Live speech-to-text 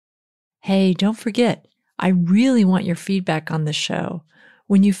Hey, don't forget, I really want your feedback on the show.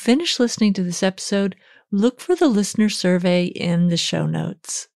 When you finish listening to this episode, look for the listener survey in the show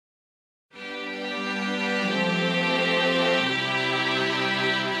notes.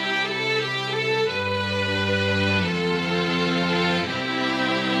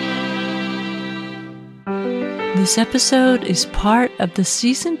 This episode is part of the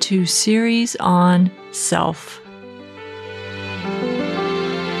Season 2 series on self.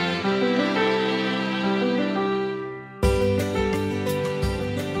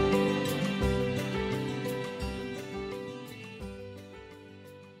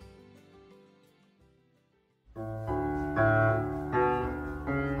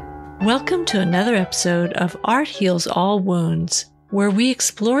 Welcome to another episode of Art Heals All Wounds, where we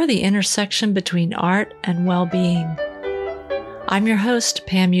explore the intersection between art and well-being. I'm your host,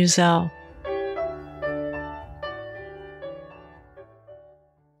 Pam Uzel.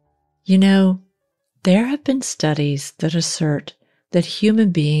 You know, there have been studies that assert that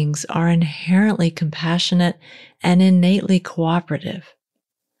human beings are inherently compassionate and innately cooperative.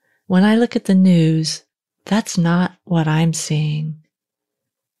 When I look at the news, that's not what I'm seeing.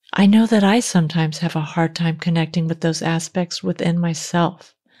 I know that I sometimes have a hard time connecting with those aspects within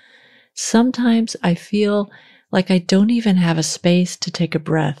myself. Sometimes I feel like I don't even have a space to take a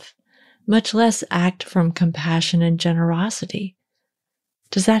breath, much less act from compassion and generosity.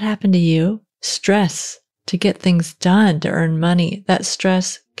 Does that happen to you? Stress to get things done, to earn money, that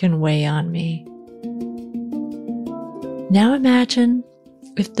stress can weigh on me. Now imagine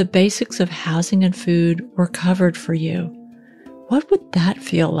if the basics of housing and food were covered for you. What would that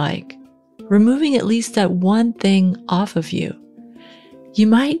feel like? Removing at least that one thing off of you. You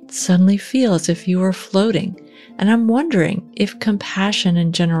might suddenly feel as if you were floating, and I'm wondering if compassion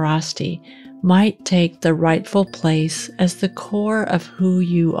and generosity might take the rightful place as the core of who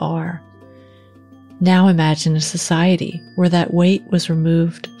you are. Now imagine a society where that weight was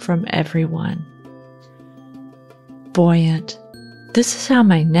removed from everyone. Buoyant. This is how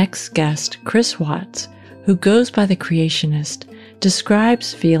my next guest, Chris Watts, who goes by the Creationist,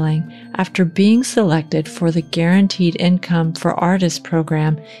 describes feeling after being selected for the Guaranteed Income for Artists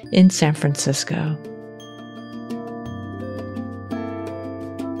program in San Francisco.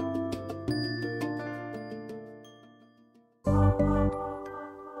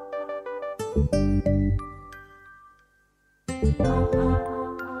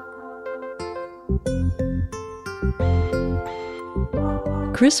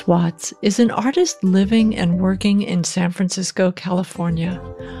 Chris Watts is an artist living and working in San Francisco, California.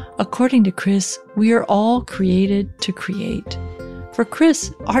 According to Chris, we are all created to create. For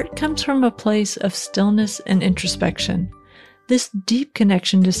Chris, art comes from a place of stillness and introspection. This deep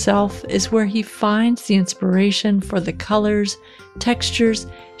connection to self is where he finds the inspiration for the colors, textures,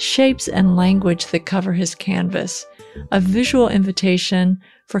 shapes, and language that cover his canvas, a visual invitation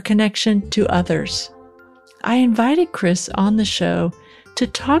for connection to others. I invited Chris on the show to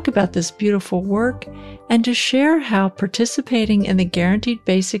talk about this beautiful work and to share how participating in the Guaranteed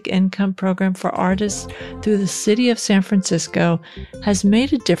Basic Income program for artists through the city of San Francisco has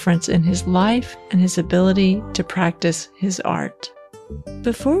made a difference in his life and his ability to practice his art.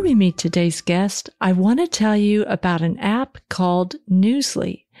 Before we meet today's guest, I want to tell you about an app called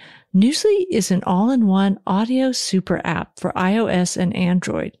Newsly. Newsly is an all-in-one audio super app for iOS and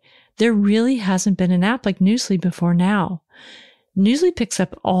Android. There really hasn't been an app like Newsly before now. Newsly picks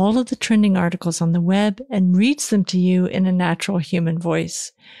up all of the trending articles on the web and reads them to you in a natural human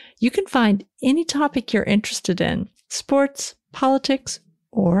voice. You can find any topic you're interested in, sports, politics,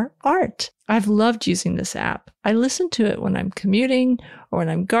 or art. I've loved using this app. I listen to it when I'm commuting or when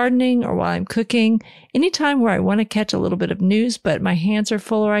I'm gardening or while I'm cooking, anytime where I want to catch a little bit of news, but my hands are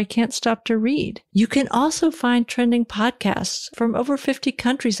full or I can't stop to read. You can also find trending podcasts from over 50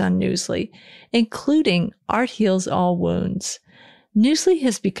 countries on Newsly, including Art Heals All Wounds. Newsly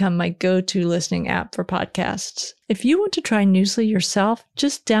has become my go-to listening app for podcasts. If you want to try Newsly yourself,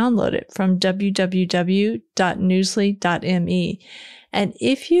 just download it from www.newsly.me. And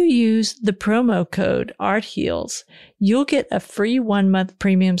if you use the promo code ARTHEALS, you'll get a free 1-month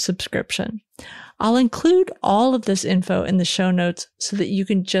premium subscription. I'll include all of this info in the show notes so that you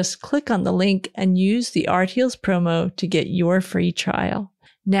can just click on the link and use the Art Heals promo to get your free trial.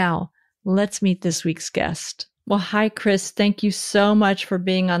 Now, let's meet this week's guest. Well, hi, Chris. Thank you so much for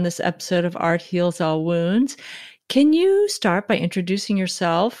being on this episode of Art Heals All Wounds. Can you start by introducing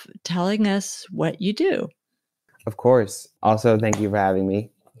yourself, telling us what you do? Of course. Also, thank you for having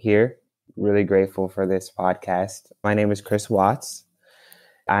me here. Really grateful for this podcast. My name is Chris Watts.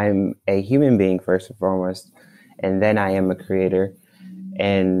 I'm a human being first and foremost, and then I am a creator.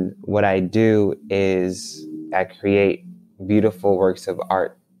 And what I do is I create beautiful works of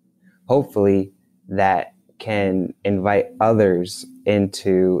art, hopefully that can invite others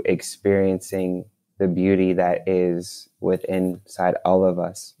into experiencing the beauty that is within inside all of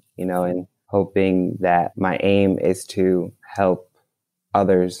us, and hoping that my aim is to help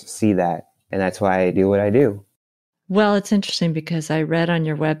others see that. And that's why I do what I do. Well, it's interesting because I read on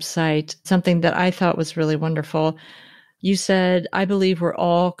your website something that I thought was really wonderful. You said, I believe we're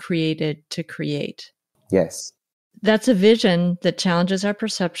all created to create. Yes. That's a vision that challenges our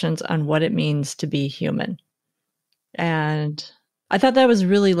perceptions on what it means to be human. And I thought that was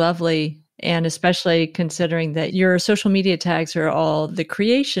really lovely. And especially considering that your social media tags are all the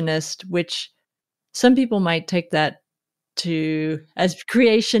creationist, which some people might take that as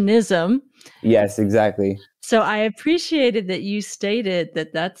creationism. Yes, exactly. So I appreciated that you stated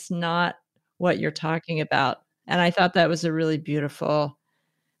that that's not what you're talking about. And I thought that was a really beautiful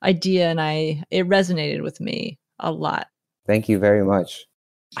idea, and it resonated with me a lot. Thank you very much.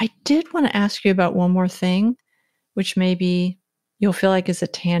 I did want to ask you about one more thing, which maybe you'll feel like is a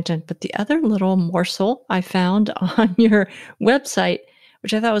tangent, but the other little morsel I found on your website,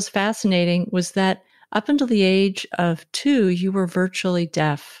 which I thought was fascinating, was that up until the age of 2, you were virtually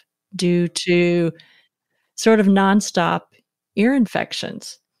deaf due to sort of nonstop ear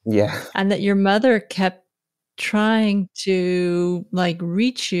infections. Yeah. And that your mother kept trying to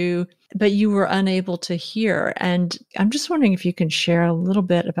reach you, but you were unable to hear. And I'm just wondering if you can share a little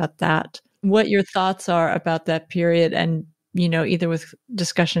bit about that, what your thoughts are about that period, and, either with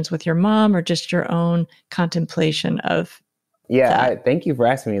discussions with your mom or just your own contemplation of that. Thank you for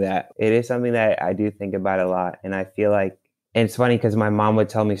asking me that. It is something that I do think about a lot. And I feel like, and it's funny because my mom would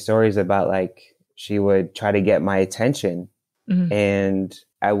tell me stories about she would try to get my attention, Mhm. and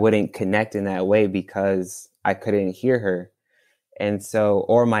I wouldn't connect in that way because I couldn't hear her. And so,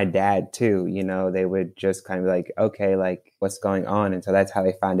 or my dad too, they would just kind of be like, okay, what's going on? And so that's how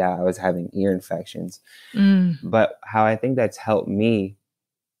they found out I was having ear infections. Mm. But how I think that's helped me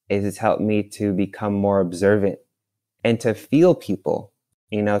is it's helped me to become more observant and to feel people,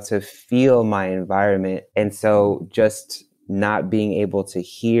 to feel my environment. And so just not being able to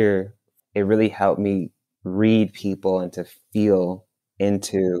hear, it really helped me read people and to feel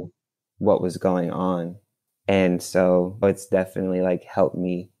into what was going on. And so it's definitely helped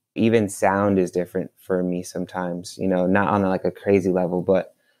me. Even sound is different for me sometimes, not on a crazy level,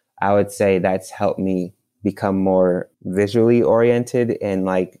 but I would say that's helped me become more visually oriented and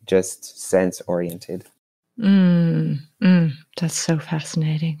just sense oriented. That's so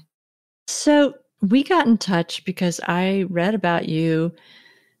fascinating. So we got in touch because I read about you,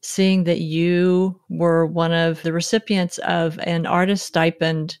 seeing that you were one of the recipients of an artist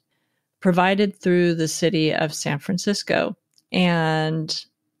stipend provided through the city of San Francisco. And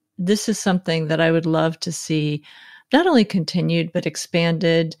this is something that I would love to see not only continued, but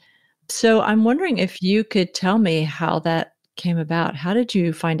expanded. So I'm wondering if you could tell me how that came about. How did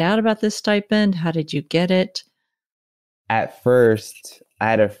you find out about this stipend? How did you get it? At first, I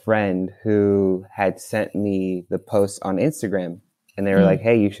had a friend who had sent me the post on Instagram, and they were like,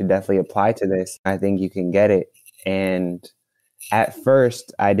 hey, you should definitely apply to this. I think you can get it. And at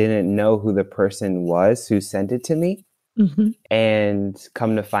first, I didn't know who the person was who sent it to me. Mm-hmm. And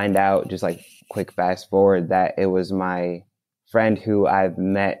come to find out, just quick fast forward, that it was my friend who I've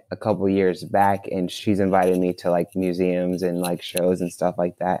met a couple years back, and she's invited me to museums and shows and stuff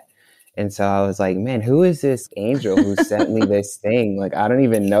like that. And so I was like, man, who is this angel who sent me this thing? I don't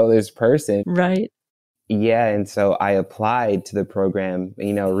even know this person. Right. Yeah. And so I applied to the program,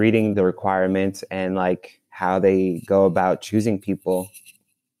 reading the requirements and how they go about choosing people.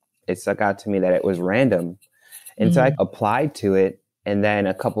 It stuck out to me that it was random. And so I applied to it. And then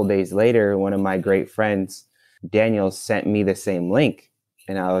a couple days later, one of my great friends, Daniel, sent me the same link.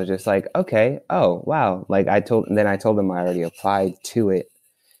 And I was just like, okay, oh, wow. I told him I already applied to it.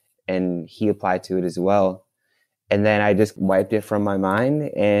 And he applied to it as well. And then I just wiped it from my mind.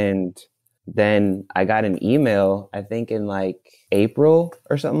 And then I got an email, I think in April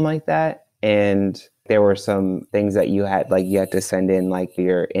or something like that. And there were some things that you had to send in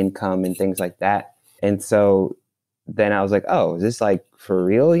your income and things like that. And so then I was like, oh, is this for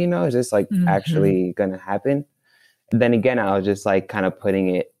real? Is this actually going to happen? And then again, I was just kind of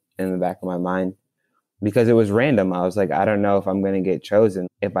putting it in the back of my mind because it was random. I was like, I don't know if I'm going to get chosen.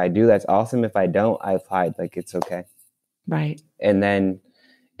 If I do, that's awesome. If I don't, I applied. It's okay. Right. And then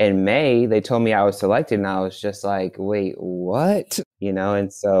in May, they told me I was selected, and I was just like, wait, what?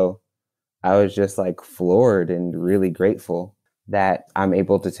 And so I was just floored and really grateful that I'm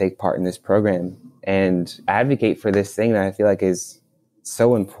able to take part in this program and advocate for this thing that I feel is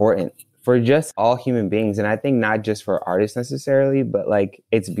so important for just all human beings. And I think not just for artists necessarily, but like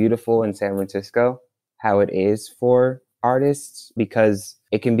it's beautiful in San Francisco how it is for artists because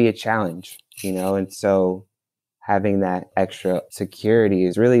it can be a challenge, you know? And so having that extra security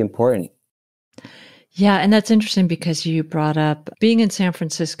is really important. Yeah, and that's interesting because you brought up being in San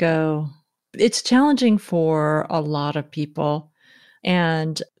Francisco. It's challenging for a lot of people.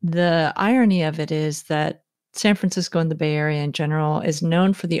 And the irony of it is that San Francisco and the Bay Area in general is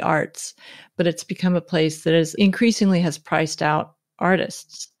known for the arts, but it's become a place that is increasingly has priced out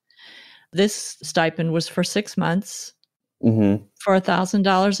artists. This stipend was for 6 months Mm-hmm. for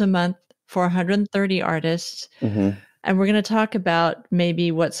 $1,000 a month for 130 artists. Mm-hmm. And we're going to talk about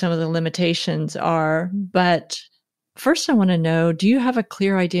maybe what some of the limitations are. But first, I want to know, do you have a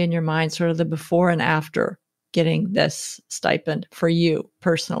clear idea in your mind, sort of the before and after getting this stipend for you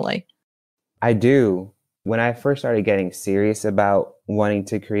personally? I do. When I first started getting serious about wanting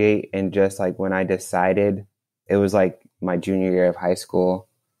to create, and just like when I decided, it was like my junior year of high school,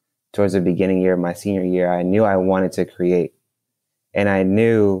 towards the beginning year of my senior year, I knew I wanted to create. And I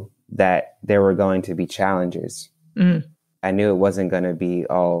knew that there were going to be challenges. Mm. I knew it wasn't going to be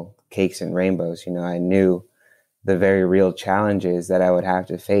all cakes and rainbows. You know, I knew the very real challenges that I would have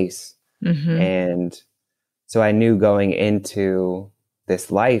to face. Mm-hmm. And so I knew going into this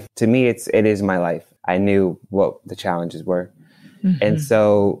life, to me, it is my life. I knew what the challenges were. Mm-hmm. And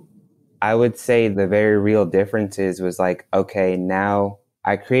so I would say the very real differences was like, okay, now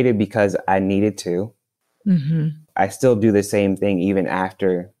I created because I needed to. Mm-hmm. I still do the same thing even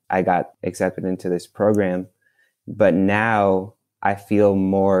after I got accepted into this program. But now I feel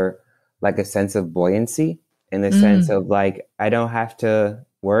more like a sense of buoyancy in the sense of like, I don't have to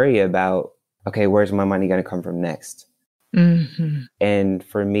worry about, okay, where's my money going to come from next? Mm-hmm. And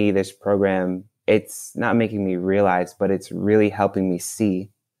for me, this program, it's not making me realize, but it's really helping me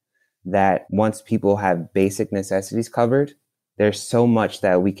see that once people have basic necessities covered, there's so much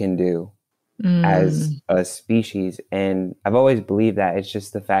that we can do as a species. And I've always believed that. It's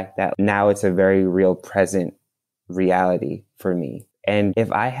just the fact that now it's a very real present reality for me. And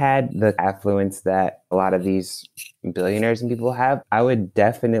if I had the affluence that a lot of these billionaires and people have, I would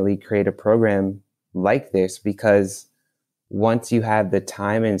definitely create a program like this, because once you have the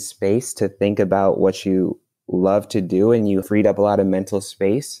time and space to think about what you love to do and you freed up a lot of mental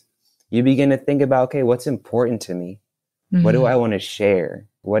space, you begin to think about, okay, what's important to me? Mm-hmm. What do I want to share?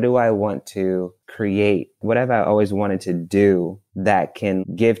 What do I want to create? What have I always wanted to do that can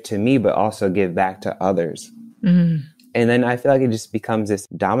give to me, but also give back to others? Mm-hmm. And then I feel like it just becomes this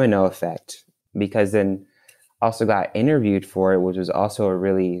domino effect, because then also got interviewed for it, which was also a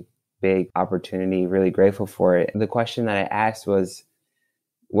really big opportunity, really grateful for it. The question that I asked was,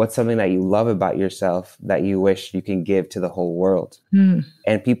 what's something that you love about yourself that you wish you can give to the whole world?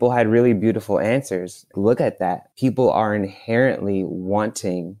 And people had really beautiful answers. Look at that. People are inherently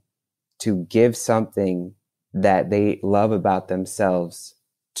wanting to give something that they love about themselves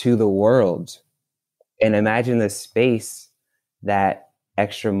to the world. And imagine the space that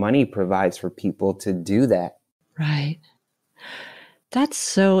extra money provides for people to do that. Right. That's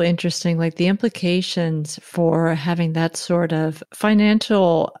so interesting. Like the implications for having that sort of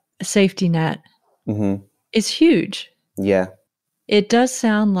financial safety net is huge. Yeah. It does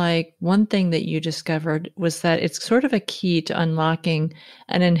sound like one thing that you discovered was that it's sort of a key to unlocking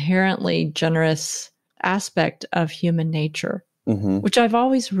an inherently generous aspect of human nature, which I've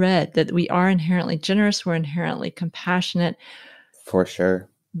always read, that we are inherently generous, we're inherently compassionate. For sure.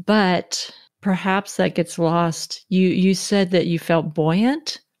 But perhaps that gets lost. You said that you felt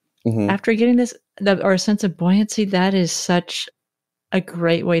buoyant after getting this, or a sense of buoyancy. That is such a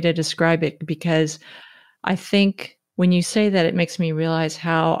great way to describe it, because I think when you say that, it makes me realize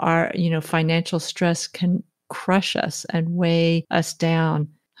how our, financial stress can crush us and weigh us down.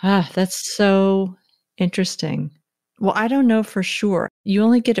 That's so interesting. Well, I don't know for sure. You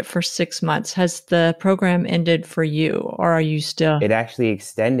only get it for 6 months. Has the program ended for you, or are you still? It actually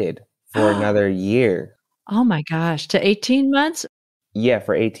extended for another year. Oh my gosh, to 18 months? Yeah,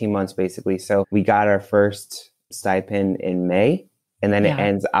 for 18 months, basically. So we got our first stipend in May, and then it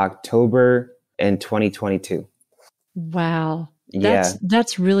ends October in 2022. Wow. Yeah.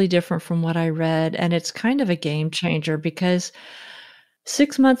 That's really different from what I read. And it's kind of a game changer, because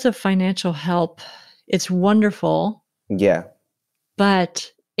 6 months of financial help, it's wonderful. Yeah. But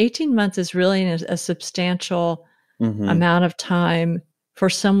 18 months is really a substantial amount of time for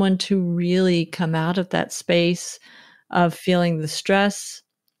someone to really come out of that space of feeling the stress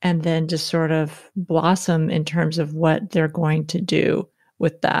and then just sort of blossom in terms of what they're going to do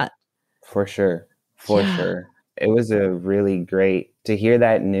with that. For sure. For sure. It was a really great to hear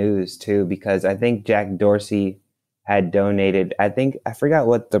that news too, because I think Jack Dorsey had donated, I forgot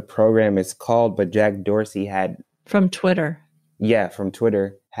what the program is called, but Jack Dorsey had, From Twitter. yeah, from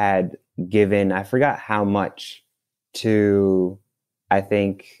Twitter, had given, I forgot how much to, I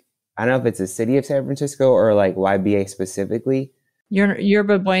don't know if it's the city of San Francisco or like YBA specifically.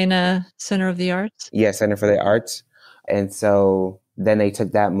 Yerba Buena Center of the Arts? Yeah, Center for the Arts. And so then they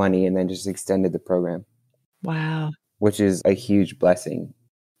took that money and then just extended the program. Wow. Which is a huge blessing.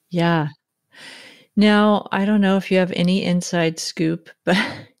 Yeah. Now, I don't know if you have any inside scoop, but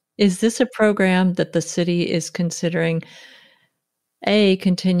is this a program that the city is considering A,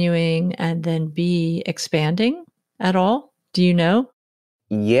 continuing, and then B, expanding at all? Do you know?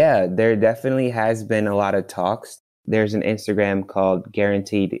 Yeah, there definitely has been a lot of talks. There's an Instagram called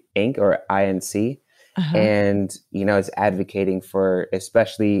Guaranteed Inc. or INC. Uh-huh. And, it's advocating for,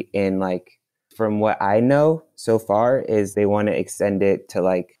 especially in like, from what I know so far, is they want to extend it to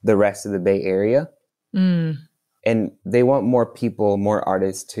like the rest of the Bay Area. Mm. And they want more people, more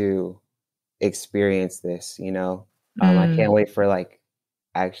artists to experience this, I can't wait for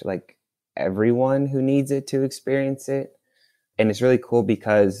actually everyone who needs it to experience it. And it's really cool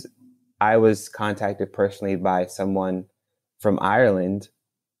because I was contacted personally by someone from Ireland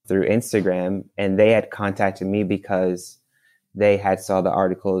through Instagram, and they had contacted me because they had saw the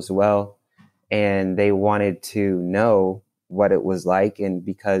article as well. And they wanted to know what it was like. And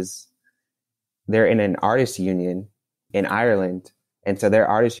because they're in an artist union in Ireland, and so their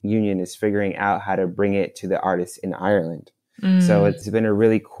artist union is figuring out how to bring it to the artists in Ireland. So it's been a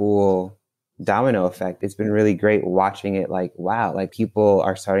really cool domino effect. It's been really great watching it. Like, wow, like people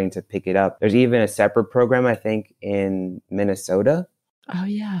are starting to pick it up. There's even a separate program, I think, in Minnesota. Oh,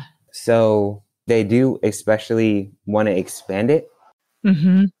 yeah. So they do especially want to expand it.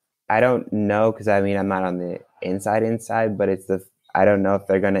 Mm-hmm. I don't know, because I'm not on the inside, but I don't know if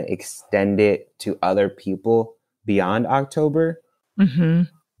they're going to extend it to other people beyond October. Mm-hmm.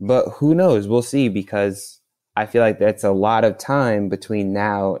 But who knows? We'll see, because I feel like that's a lot of time between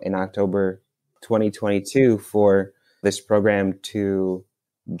now and October 2022 for this program to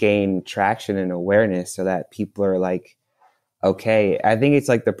gain traction and awareness so that people are like, okay, I think it's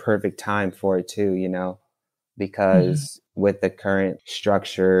like the perfect time for it too, because with the current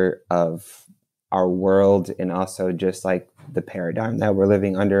structure of our world and also just like the paradigm that we're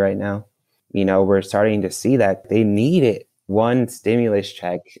living under right now, we're starting to see that they need it. One stimulus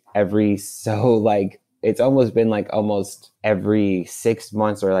check every it's almost been like almost every 6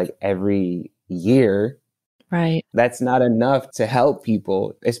 months or like every year. Right. That's not enough to help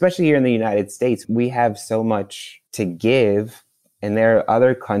people, especially here in the United States. We have so much to give, and there are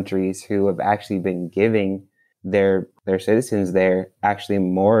other countries who have actually been giving their citizens there actually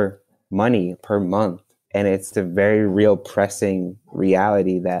more money per month. And it's the very real pressing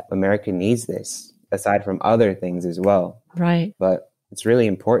reality that America needs this, aside from other things as well. Right. But it's really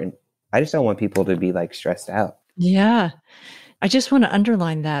important. I just don't want people to be like stressed out. Yeah. I just want to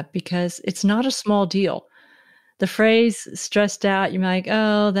underline that because it's not a small deal. The phrase stressed out, you're like,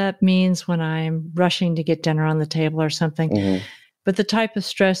 oh, that means when I'm rushing to get dinner on the table or something. Mm-hmm. But the type of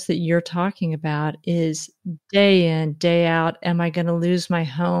stress that you're talking about is day in, day out. Am I going to lose my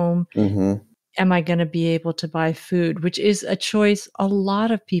home? Mm-hmm. Am I going to be able to buy food? Which is a choice a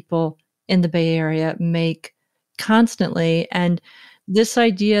lot of people in the Bay Area make constantly. And this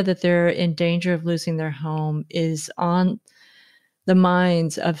idea that they're in danger of losing their home is on the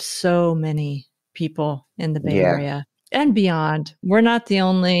minds of so many people in the Bay Area and beyond. We're not the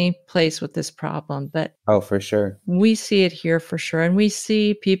only place with this problem, but for sure. We see it here for sure. And we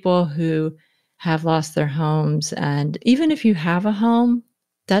see people who have lost their homes. And even if you have a home,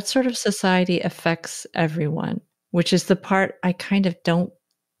 that sort of society affects everyone, which is the part I kind of don't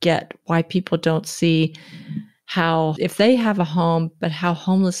get, why people don't see how, if they have a home, but how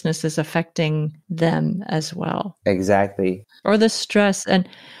homelessness is affecting them as well. Exactly. Or the stress. And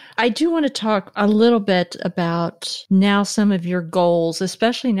I do want to talk a little bit about now some of your goals,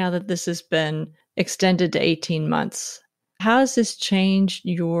 especially now that this has been extended to 18 months. How has this changed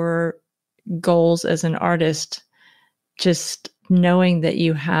your goals as an artist, just knowing that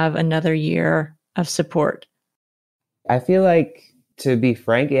you have another year of support? I feel like, to be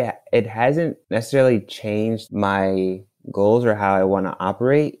frank, it hasn't necessarily changed my goals or how I want to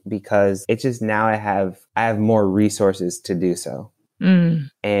operate, because it's just now I have more resources to do so.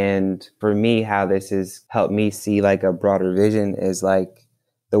 And for me, how this has helped me see like a broader vision is like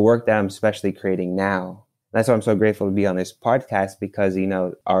the work that I'm especially creating now. That's why I'm so grateful to be on this podcast, because,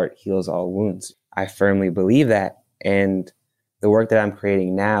 art heals all wounds. I firmly believe that. And the work that I'm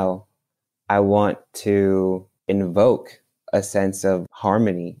creating now, I want to invoke a sense of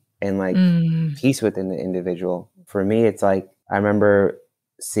harmony and like peace within the individual. For me, it's like, I remember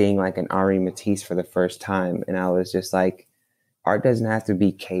seeing like an Henri Matisse for the first time, and I was just like, art doesn't have to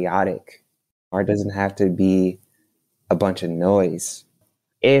be chaotic. Art doesn't have to be a bunch of noise.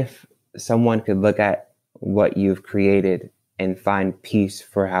 If someone could look at what you've created and find peace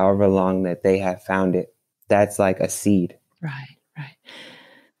for however long that they have found it, that's like a seed. Right, right.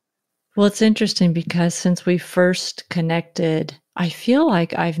 Well, it's interesting because since we first connected, I feel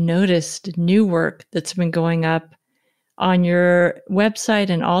like I've noticed new work that's been going up on your website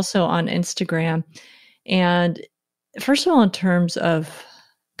and also on Instagram. And first of all, in terms of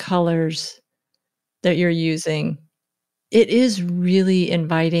colors that you're using, it is really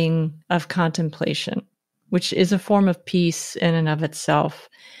inviting of contemplation, which is a form of peace in and of itself.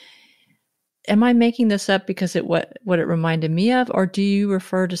 Am I making this up because what it reminded me of, or do you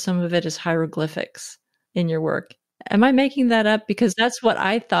refer to some of it as hieroglyphics in your work? Am I making that up? Because that's what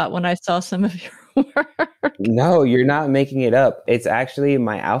I thought when I saw some of your work. No, you're not making it up. It's actually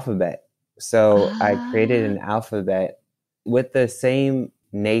my alphabet. So I created an alphabet with the same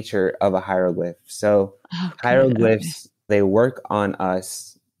nature of a hieroglyph. So hieroglyphs, they work on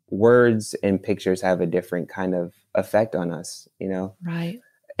us. Words and pictures have a different kind of effect on us, you know? Right.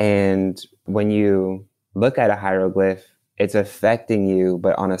 And when you look at a hieroglyph, it's affecting you,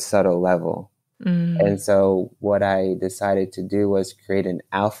 but on a subtle level. And so what I decided to do was create an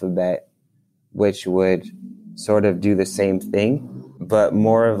alphabet, which would sort of do the same thing, but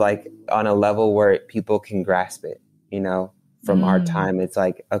more of like on a level where people can grasp it, you know, from our time. It's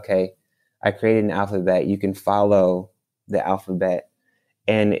like, okay, I created an alphabet. You can follow the alphabet,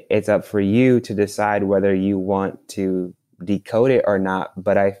 and it's up for you to decide whether you want to decode it or not.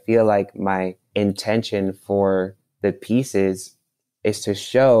 But I feel like my intention for the pieces is to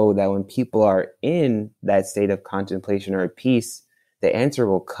show that when people are in that state of contemplation or peace, the answer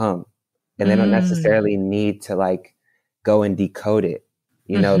will come, and they don't necessarily need to like go and decode it.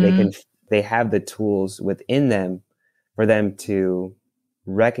 You know, they have the tools within them for them to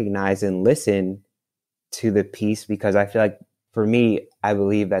recognize and listen to the piece, because I feel like, for me, I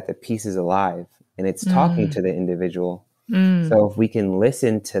believe that the piece is alive and it's talking to the individual. So if we can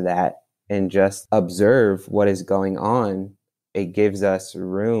listen to that and just observe what is going on, it gives us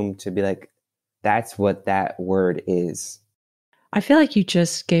room to be like, that's what that word is. I feel like you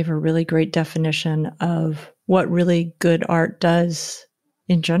just gave a really great definition of what really good art does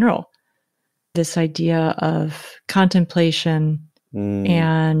in general. This idea of contemplation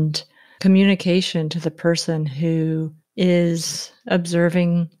and communication to the person who is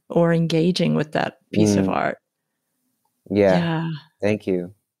observing or engaging with that piece of art. Yeah. Thank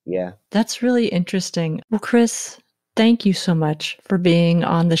you. Yeah. That's really interesting. Well, Chris, thank you so much for being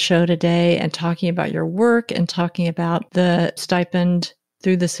on the show today and talking about your work and talking about the stipend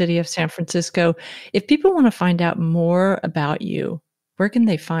through the city of San Francisco. If people want to find out more about you, where can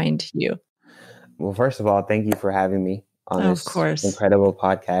they find you? Well, first of all, thank you for having me on this of course. incredible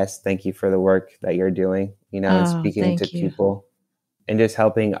podcast. Thank you for the work that you're doing, you know, and speaking to people and just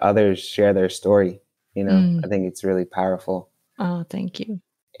helping others share their story. You know, I think it's really powerful. Oh, thank you.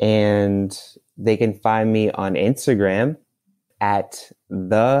 And they can find me on Instagram at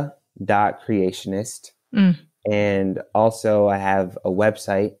the.creationist. And also I have a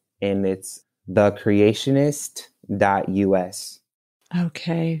website, and it's thecreationist.us.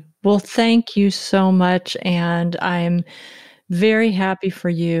 Okay. Well, thank you so much. And I'm very happy for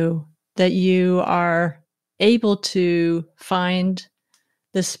you that you are able to find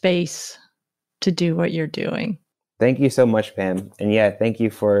the space to do what you're doing. Thank you so much, Pam. And yeah, thank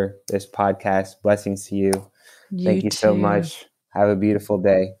you for this podcast. Blessings to you. Thank you so much. Have a beautiful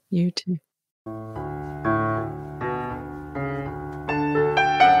day. You too.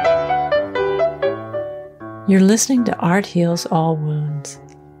 You're listening to Art Heals All Wounds.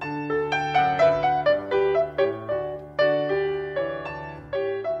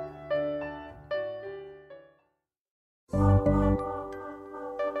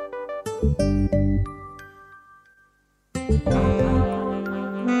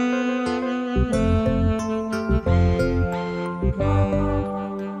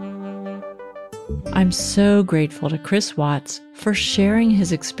 I'm so grateful to Chris Watts for sharing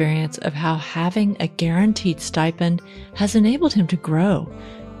his experience of how having a guaranteed stipend has enabled him to grow,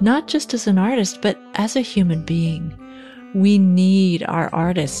 not just as an artist, but as a human being. We need our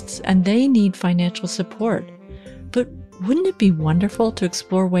artists, and they need financial support. But wouldn't it be wonderful to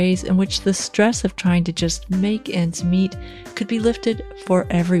explore ways in which the stress of trying to just make ends meet could be lifted for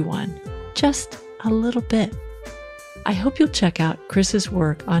everyone, just a little bit? I hope you'll check out Chris's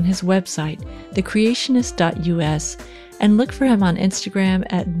work on his website, thecreationist.us, and look for him on Instagram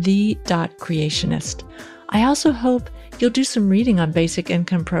at the.creationist. I also hope you'll do some reading on basic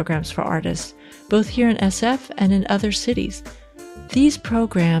income programs for artists, both here in SF and in other cities. These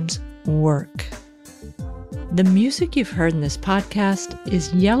programs work. The music you've heard in this podcast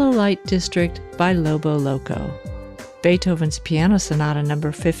is Yellow Light District by Lobo Loco. Beethoven's Piano Sonata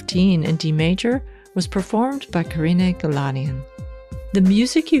No. 15 in D major was performed by Karine Galanian. The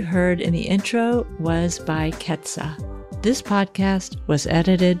music you heard in the intro was by Ketsa. This podcast was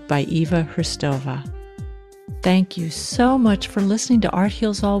edited by Eva Hristova. Thank you so much for listening to Art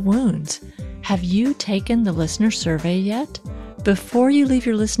Heals All Wounds. Have you taken the listener survey yet? Before you leave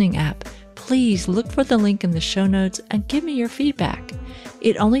your listening app, please look for the link in the show notes and give me your feedback.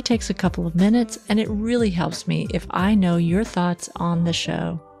 It only takes a couple of minutes, and it really helps me if I know your thoughts on the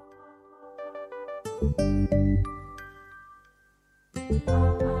show.